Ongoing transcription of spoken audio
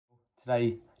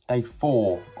Today, day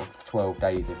 4 of the 12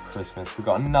 days of Christmas. We've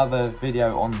got another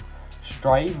video on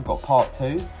Stray. We've got part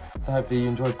 2. So hopefully you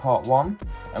enjoyed part 1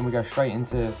 and we go straight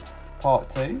into part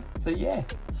 2. So yeah,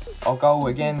 our goal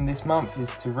again this month is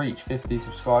to reach 50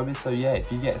 subscribers. So yeah,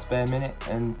 if you get a spare minute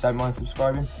and don't mind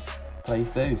subscribing, please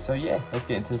do. So yeah, let's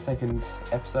get into the second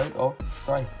episode of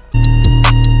Stray.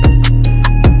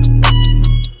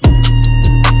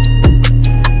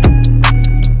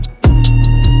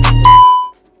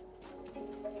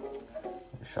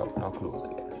 Sharpen our claws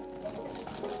again.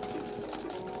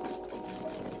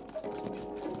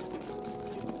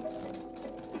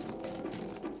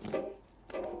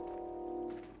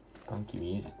 Funky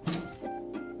music.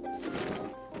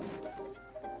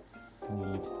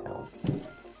 Need help.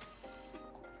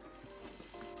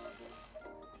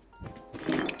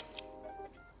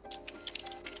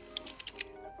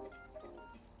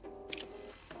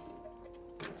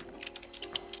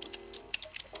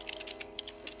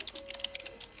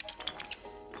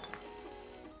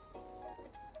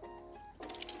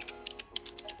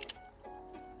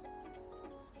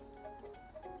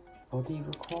 Body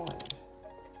required.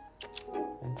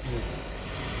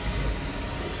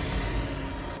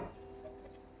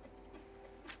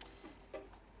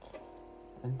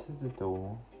 Enter the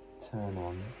door, turn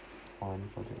on, find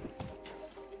body.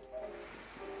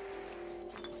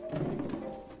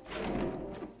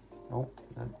 Oh,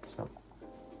 no, stop.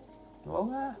 Roll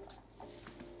that.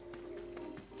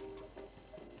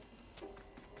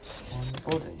 Find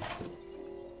body.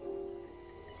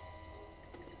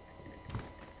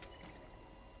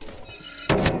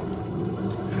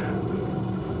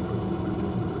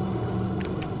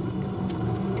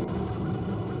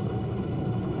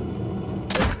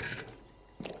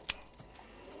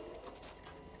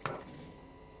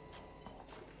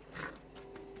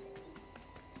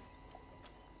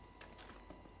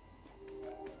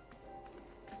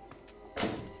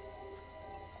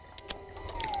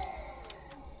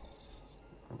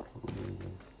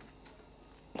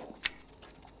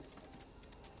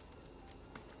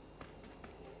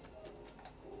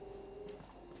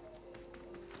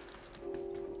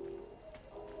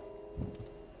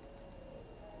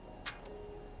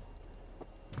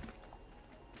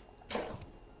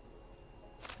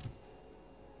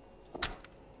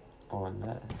 Oh, and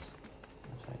lettuce.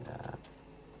 I'll take that.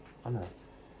 Oh no.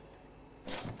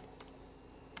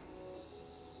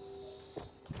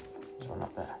 There's one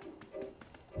up there.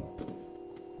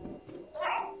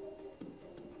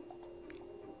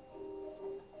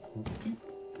 Ooh.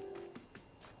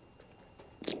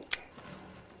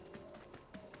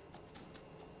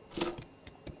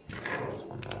 There's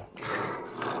one there.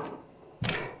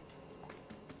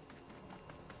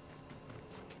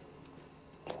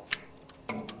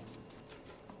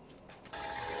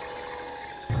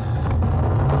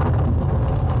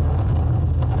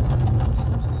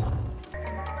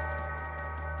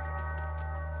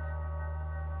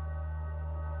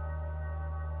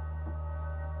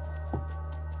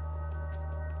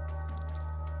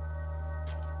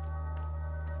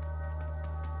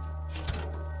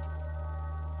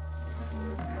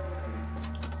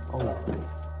 Oh,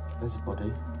 there's a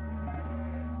body.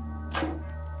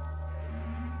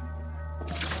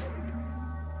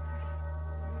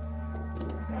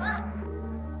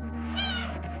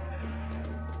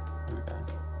 Here we go.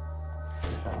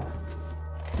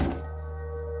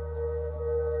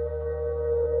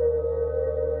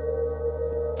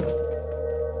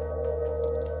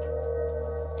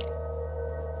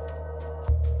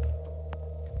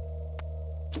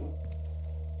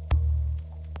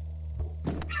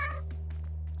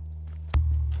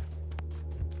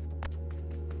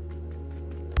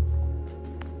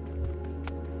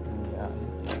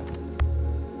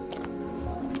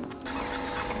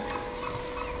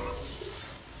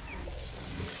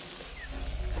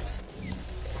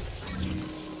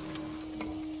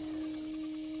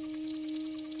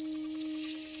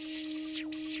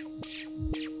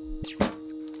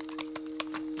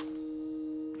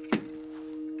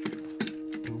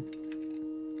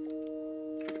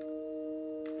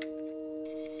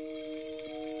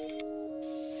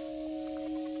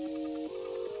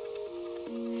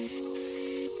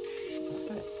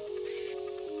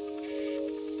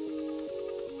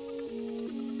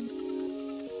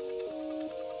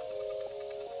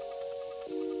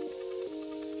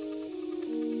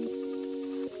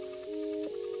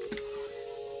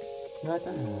 No, I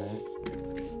don't know.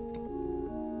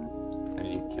 And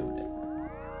you killed it.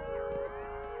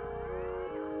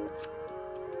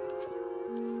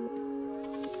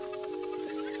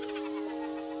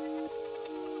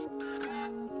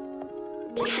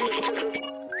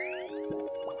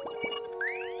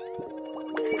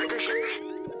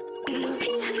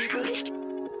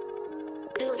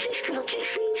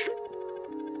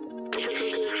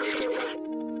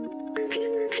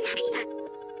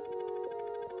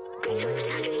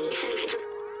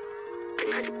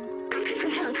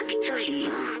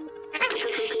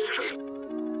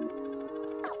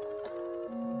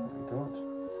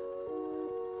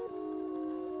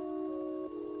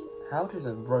 How does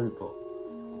a robot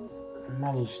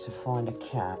manage to find a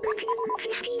cat?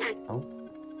 Oh.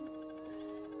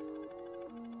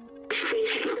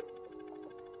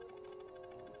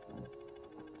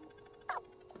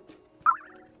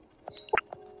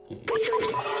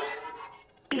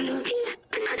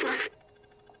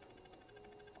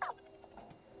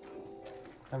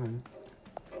 Come on.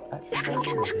 Actually,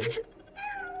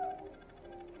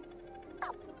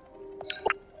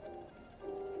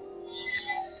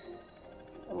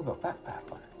 oh, we've got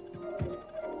backpack on.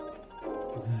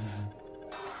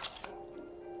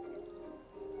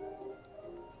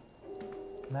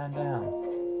 Man down.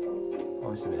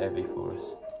 Oh, it's a bit heavy for us.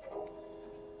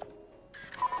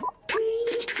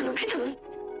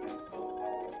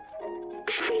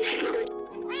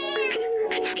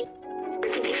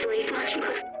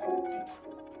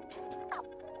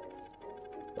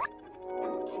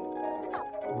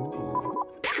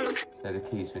 They're the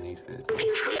keys we need for this.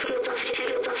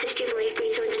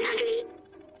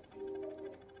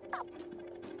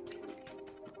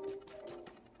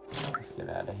 Let's get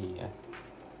out of here.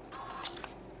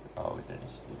 Oh, we don't need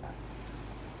to do that.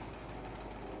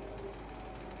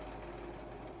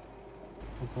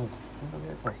 Oh god, I'm gonna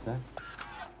get across there.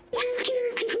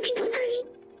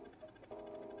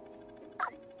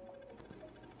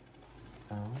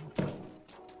 Oh.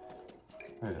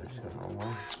 Oh, I just got the wrong way.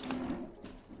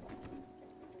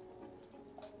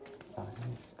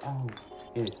 Oh,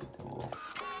 here's the door.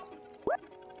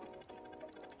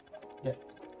 Yep.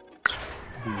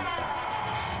 Use that.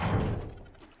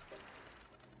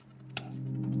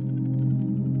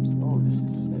 Oh, this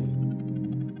is sick.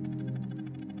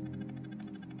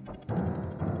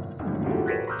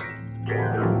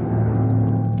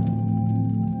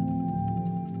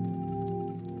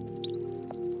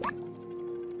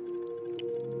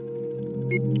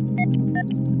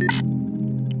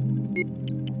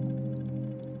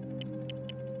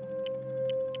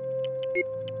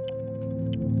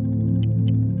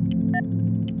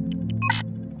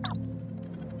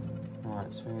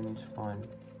 Right, so we need to find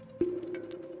a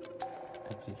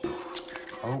digit.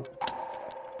 Oh.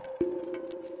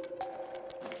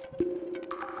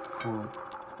 Forward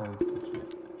code digit.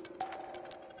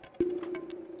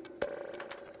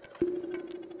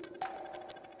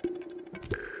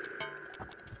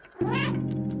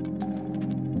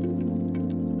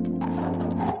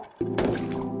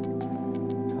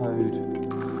 Code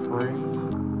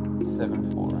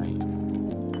 3748.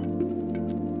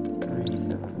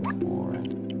 3748.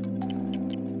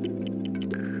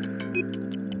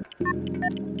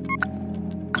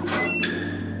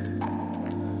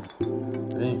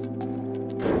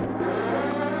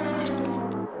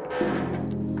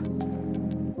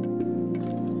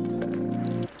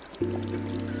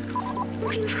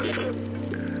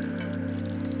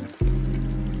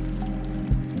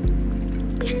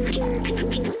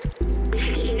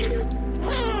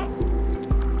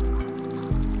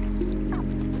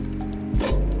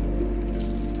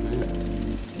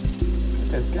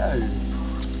 Let's go.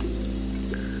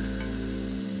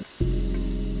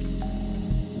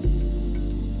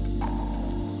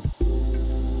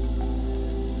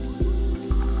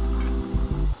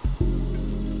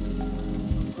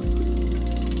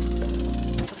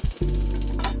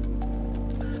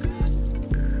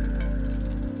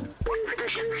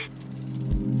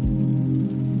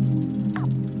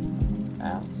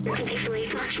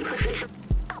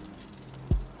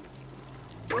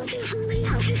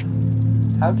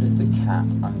 How does the cat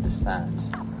understand?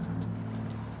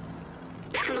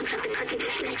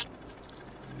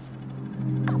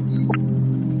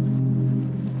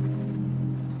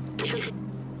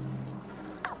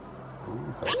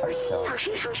 Ooh, got a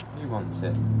postcard. Who wants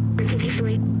it?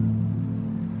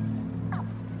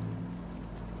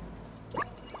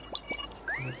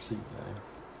 Let's see though.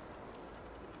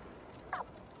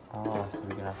 Ah, so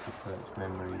we're gonna have to collect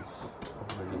memories of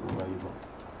the little robot.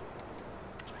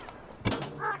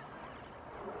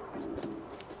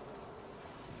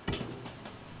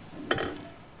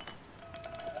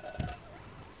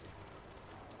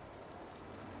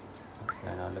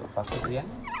 And our little bucket again.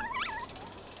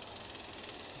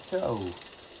 Go!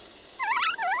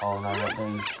 Oh no, let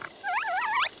these.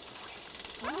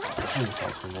 Please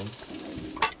take from me.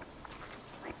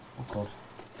 Oh god.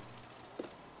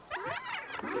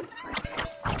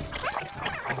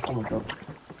 Oh my god.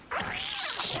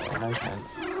 Oh, no sense.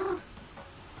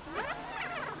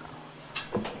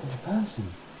 There's a person.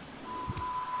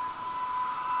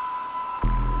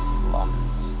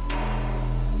 Slums.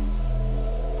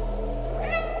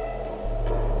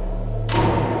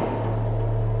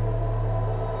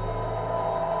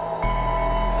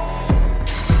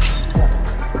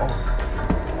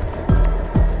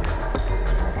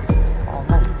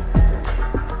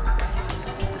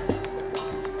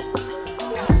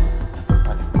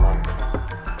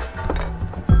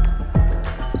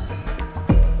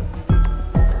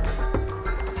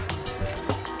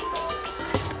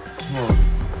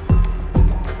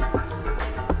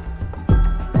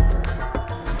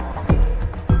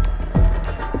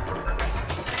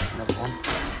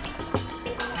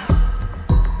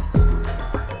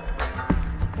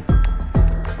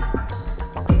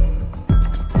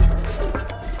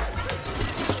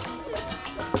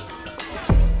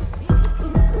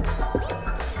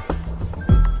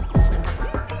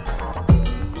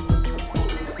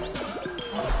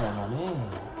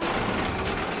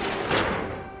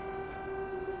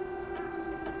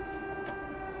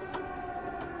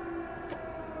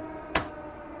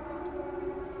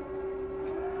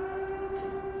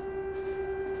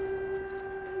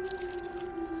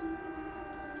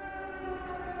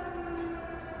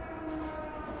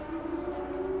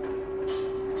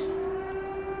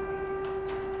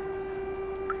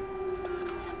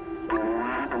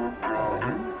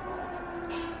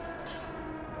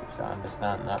 I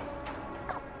understand that.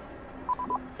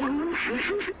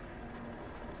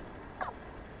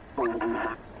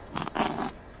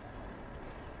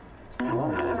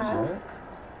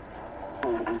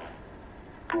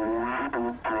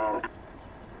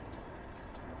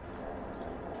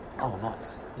 Oh, nice.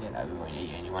 Yeah, no, we won't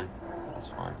eat anyone. That's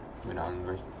fine. We're not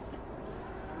hungry.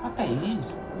 I bet he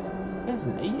is. He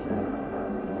hasn't eaten.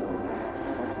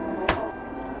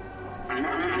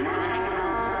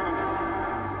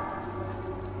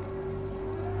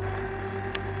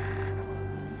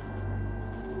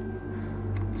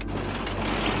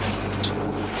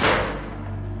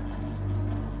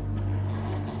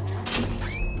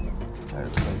 I'm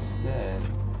so scared.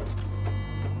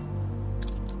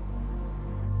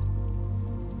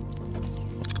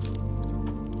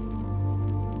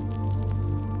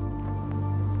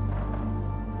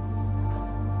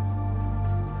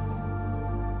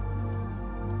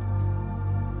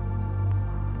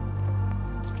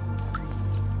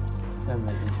 So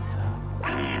maybe let's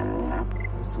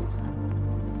talk to him.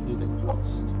 You look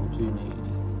lost. What do you need?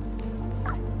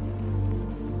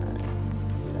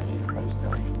 You don't need a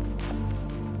postcard.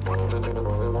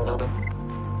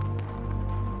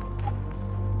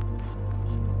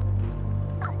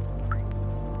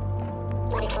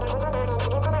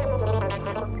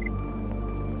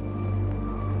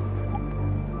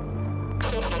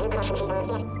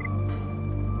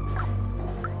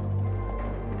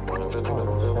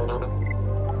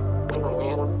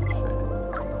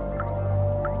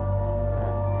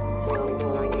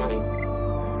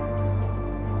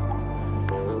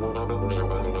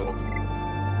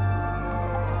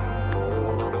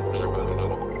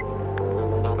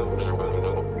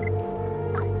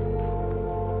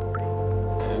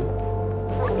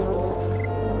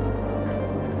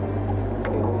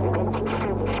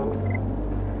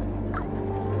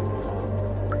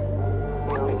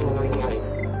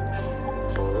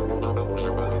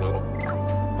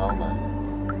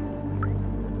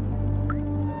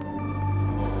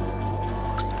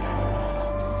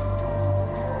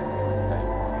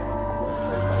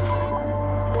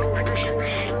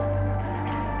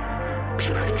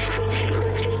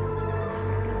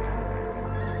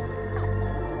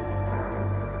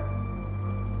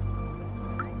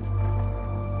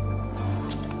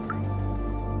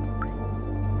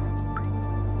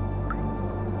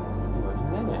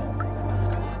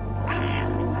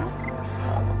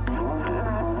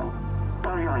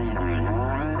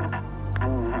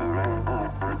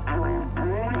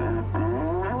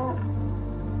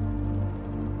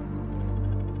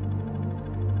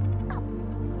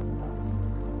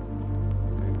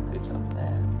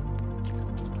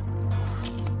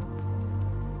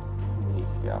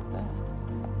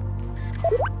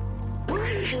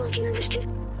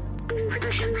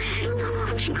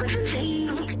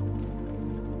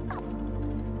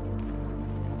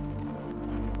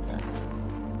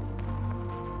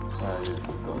 So, we've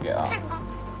got to get up.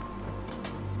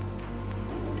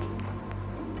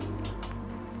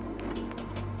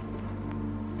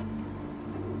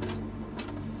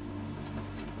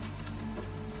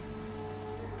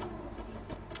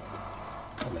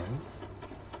 Hello.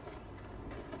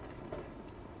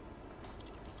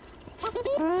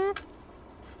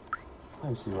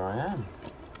 Let's see where I am.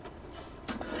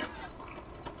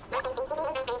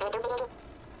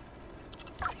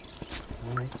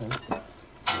 Okay.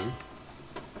 Good.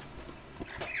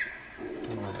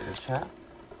 I'm gonna let the chat.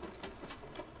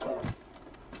 Oh.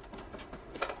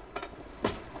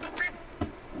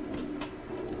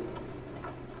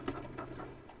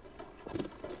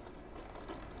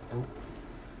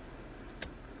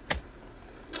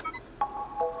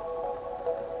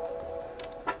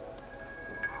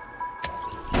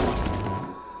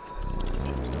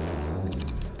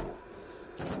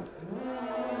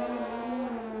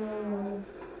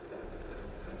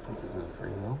 This is a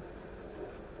 3-0.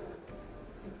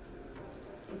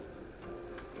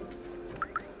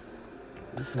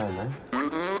 This no, man.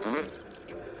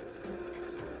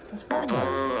 That's bad, man.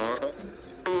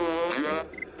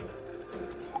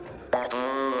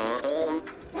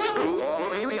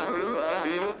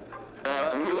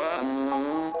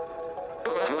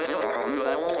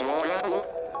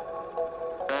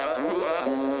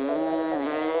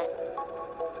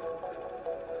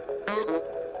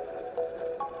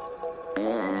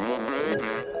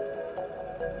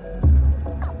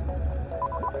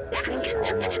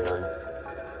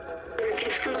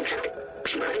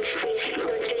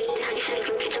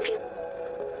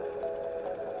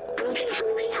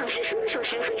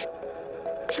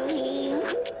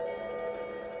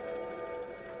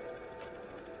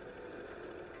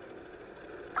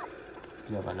 Do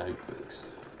you have our notebooks?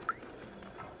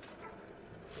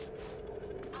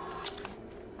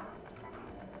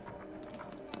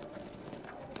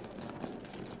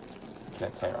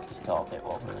 Let's tear up this carpet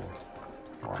while we're in.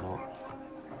 Why not?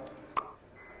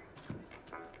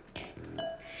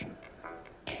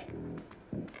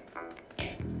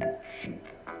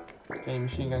 Getting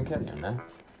Machine Gun Kelly in there.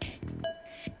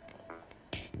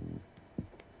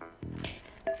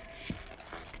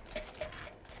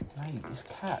 Mate, this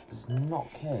cat does not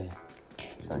care.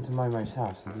 He's going to Momo's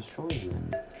house and destroys it.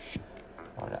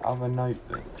 Right, the other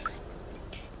notebooks.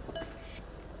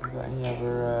 Have you got any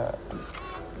other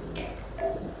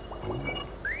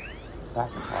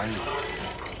that's fine.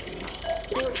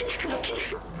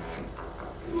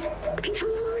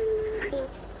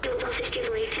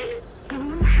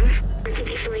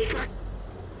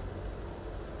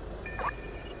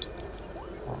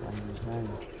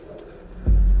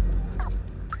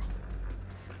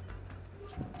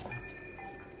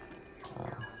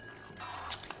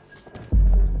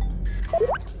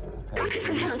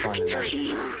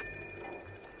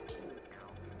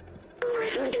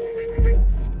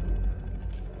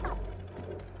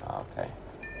 Okay.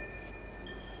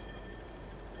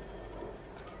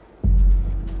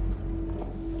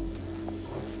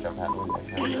 Let's jump out the window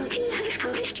now.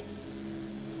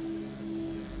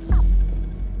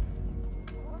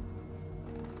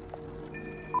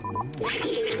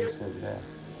 What's over there?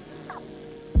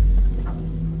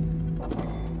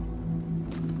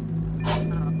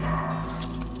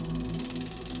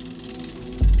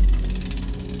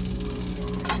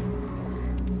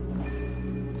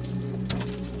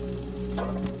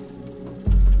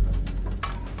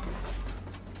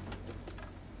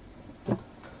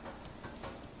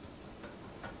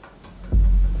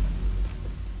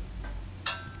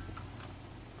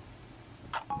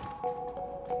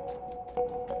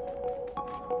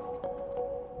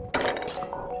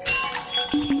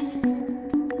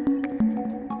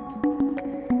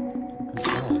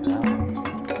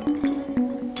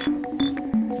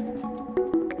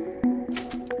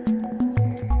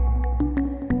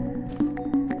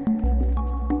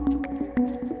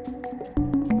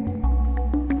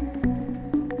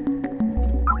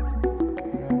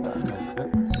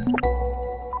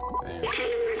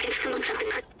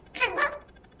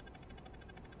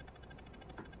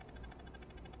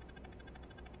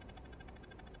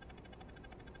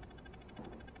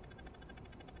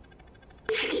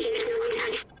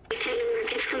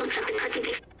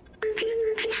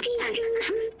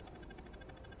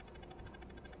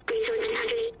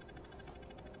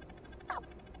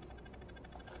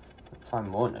 Find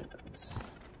more notebooks.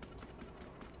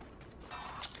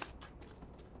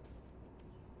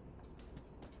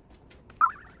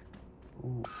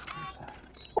 Ooh, what's that?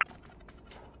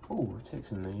 Ooh, we'll take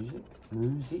some music.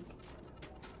 Music.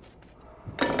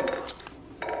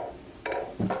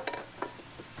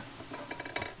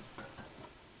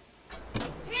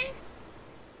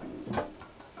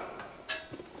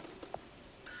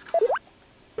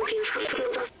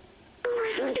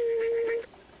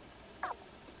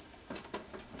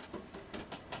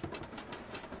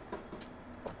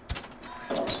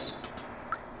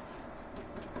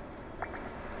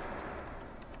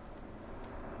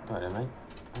 Right then, mate.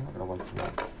 I'm not gonna wait too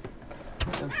long.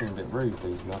 They seem a bit rude,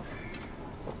 these lot.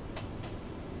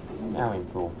 What are you meowing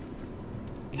for?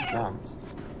 He jumps.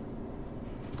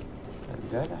 There we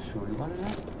go, that's surely one, isn't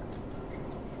it?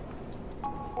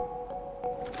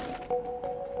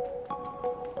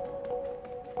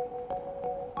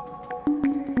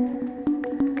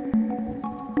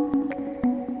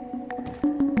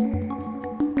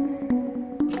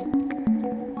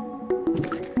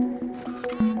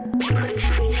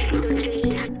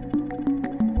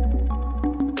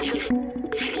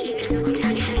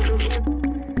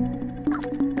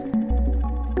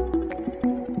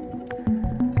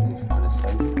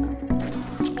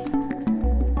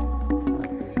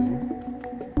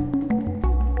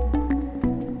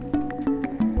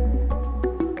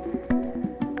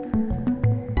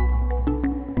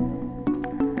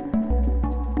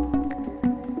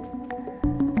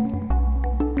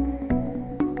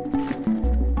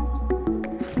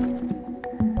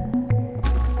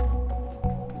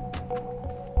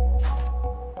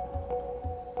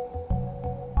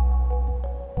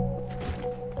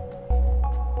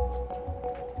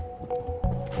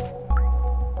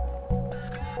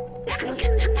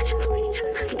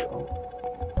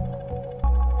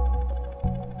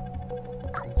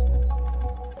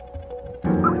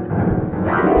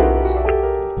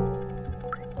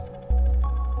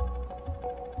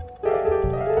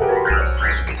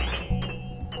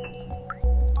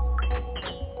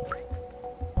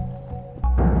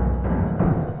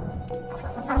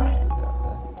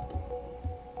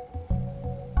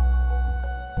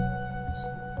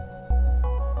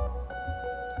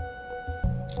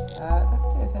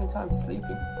 There's no time for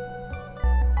sleeping.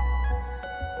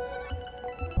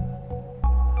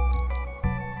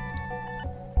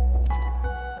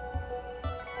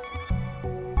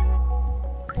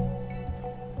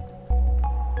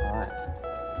 Alright,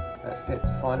 let's get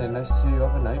to finding those two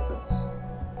other notebooks.